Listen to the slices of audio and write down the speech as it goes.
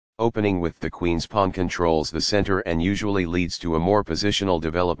Opening with the queen's pawn controls the center and usually leads to a more positional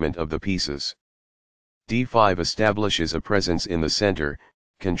development of the pieces. d5 establishes a presence in the center,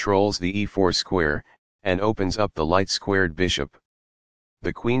 controls the e4 square, and opens up the light-squared bishop.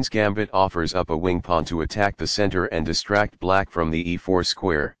 The queen's gambit offers up a wing pawn to attack the center and distract black from the e4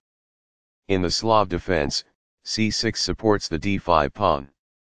 square. In the Slav defense, c6 supports the d5 pawn.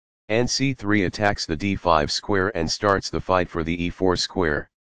 And c3 attacks the d5 square and starts the fight for the e4 square.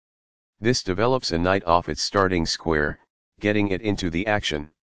 This develops a knight off its starting square, getting it into the action.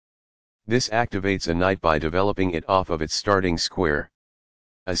 This activates a knight by developing it off of its starting square.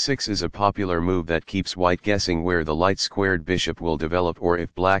 a6 is a popular move that keeps white guessing where the light-squared bishop will develop or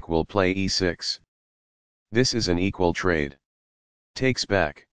if black will play e6. This is an equal trade. Takes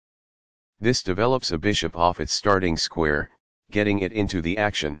back. This develops a bishop off its starting square, getting it into the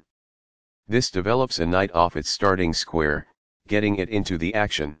action. This develops a knight off its starting square, getting it into the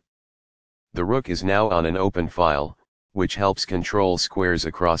action. The rook is now on an open file, which helps control squares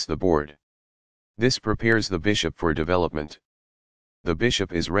across the board. This prepares the bishop for development. The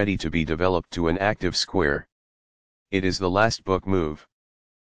bishop is ready to be developed to an active square. It is the last book move.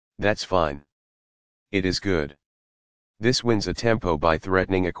 That's fine. It is good. This wins a tempo by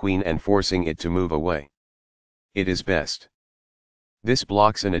threatening a queen and forcing it to move away. It is best. This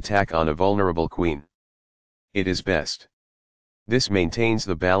blocks an attack on a vulnerable queen. It is best. This maintains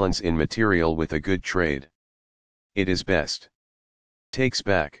the balance in material with a good trade. It is best. Takes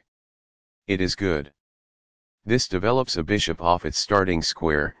back. It is good. This develops a bishop off its starting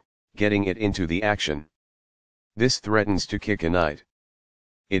square, getting it into the action. This threatens to kick a knight.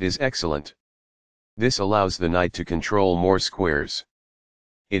 It is excellent. This allows the knight to control more squares.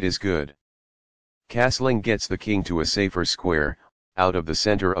 It is good. Castling gets the king to a safer square, out of the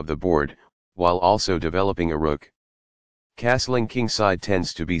center of the board, while also developing a rook. Castling kingside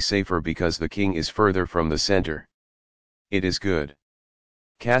tends to be safer because the king is further from the center. It is good.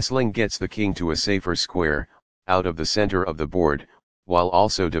 Castling gets the king to a safer square, out of the center of the board, while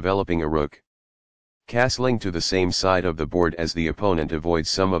also developing a rook. Castling to the same side of the board as the opponent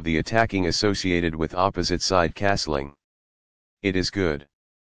avoids some of the attacking associated with opposite side castling. It is good.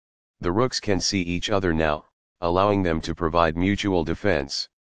 The rooks can see each other now, allowing them to provide mutual defense.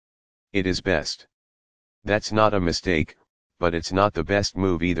 It is best. That's not a mistake, but it's not the best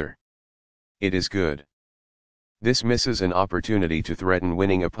move either. It is good. This misses an opportunity to threaten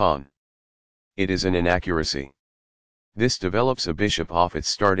winning a pawn. It is an inaccuracy. This develops a bishop off its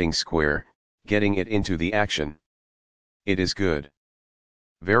starting square, getting it into the action. It is good.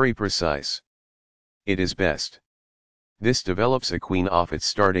 Very precise. It is best. This develops a queen off its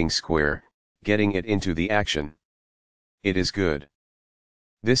starting square, getting it into the action. It is good.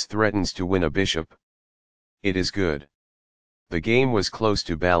 This threatens to win a bishop. It is good. The game was close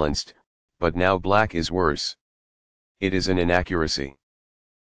to balanced, but now black is worse. It is an inaccuracy.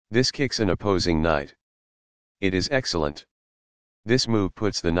 This kicks an opposing knight. It is excellent. This move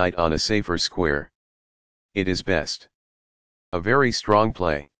puts the knight on a safer square. It is best. A very strong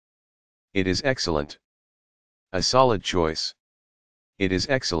play. It is excellent. A solid choice. It is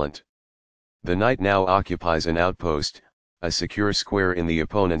excellent. The knight now occupies an outpost, a secure square in the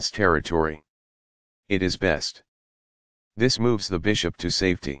opponent's territory. It is best. This moves the bishop to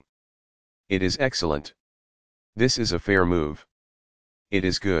safety. It is excellent. This is a fair move. It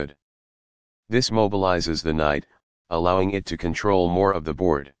is good. This mobilizes the knight, allowing it to control more of the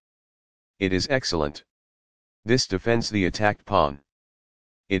board. It is excellent. This defends the attacked pawn.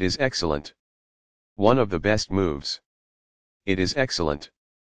 It is excellent. One of the best moves. It is excellent.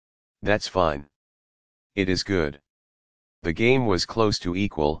 That's fine. It is good. The game was close to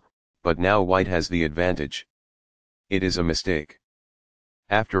equal, but now white has the advantage. It is a mistake.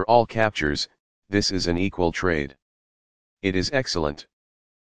 After all captures, this is an equal trade. It is excellent.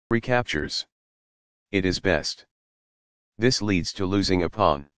 Recaptures. It is best. This leads to losing a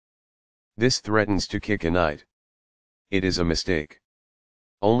pawn. This threatens to kick a knight. It is a mistake.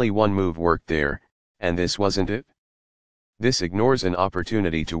 Only one move worked there, and this wasn't it? This ignores an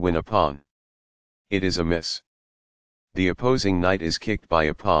opportunity to win a pawn. It is a miss. The opposing knight is kicked by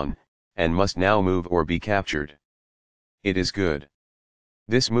a pawn, and must now move or be captured. It is good.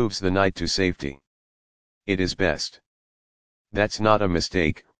 This moves the knight to safety. It is best. That's not a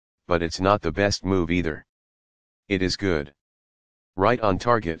mistake, but it's not the best move either. It is good. Right on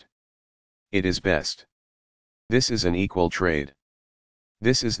target. It is best. This is an equal trade.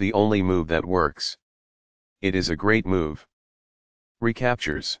 This is the only move that works. It is a great move.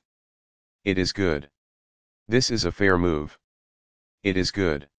 Recaptures. It is good. This is a fair move. It is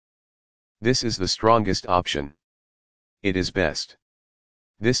good. This is the strongest option. It is best.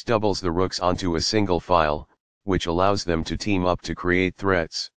 This doubles the rooks onto a single file, which allows them to team up to create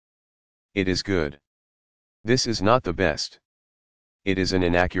threats. It is good. This is not the best. It is an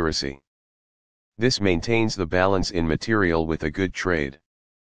inaccuracy. This maintains the balance in material with a good trade.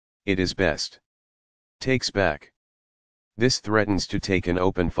 It is best. Takes back. This threatens to take an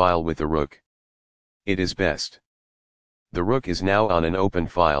open file with the rook. It is best. The rook is now on an open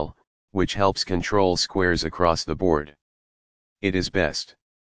file, which helps control squares across the board. It is best.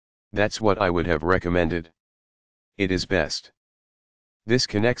 That's what I would have recommended. It is best. This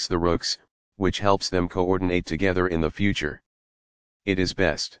connects the rooks, which helps them coordinate together in the future. It is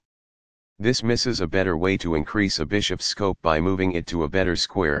best. This misses a better way to increase a bishop's scope by moving it to a better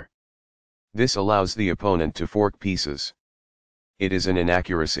square. This allows the opponent to fork pieces. It is an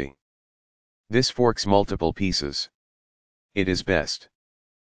inaccuracy. This forks multiple pieces. It is best.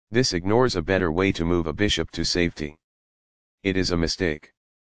 This ignores a better way to move a bishop to safety. It is a mistake.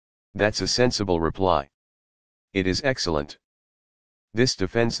 That's a sensible reply. It is excellent. This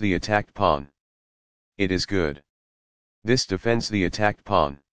defends the attacked pawn. It is good. This defends the attacked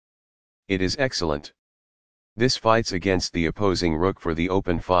pawn. It is excellent. This fights against the opposing rook for the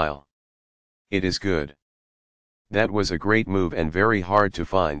open file. It is good. That was a great move and very hard to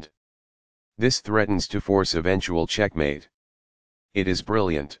find. This threatens to force eventual checkmate. It is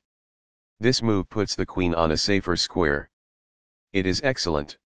brilliant. This move puts the queen on a safer square. It is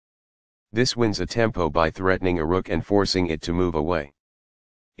excellent. This wins a tempo by threatening a rook and forcing it to move away.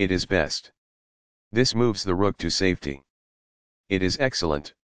 It is best. This moves the rook to safety. It is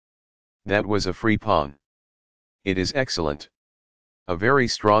excellent. That was a free pawn. It is excellent. A very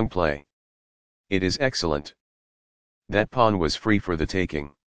strong play. It is excellent. That pawn was free for the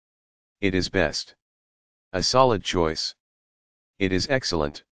taking. It is best. A solid choice. It is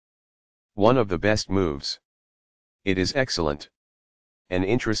excellent. One of the best moves. It is excellent. An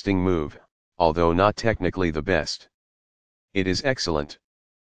interesting move, although not technically the best. It is excellent.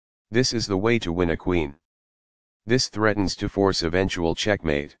 This is the way to win a queen. This threatens to force eventual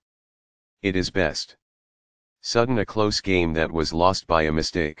checkmate. It is best. Sudden a close game that was lost by a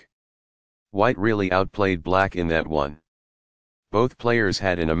mistake. White really outplayed black in that one. Both players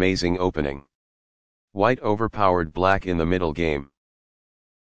had an amazing opening. White overpowered black in the middle game.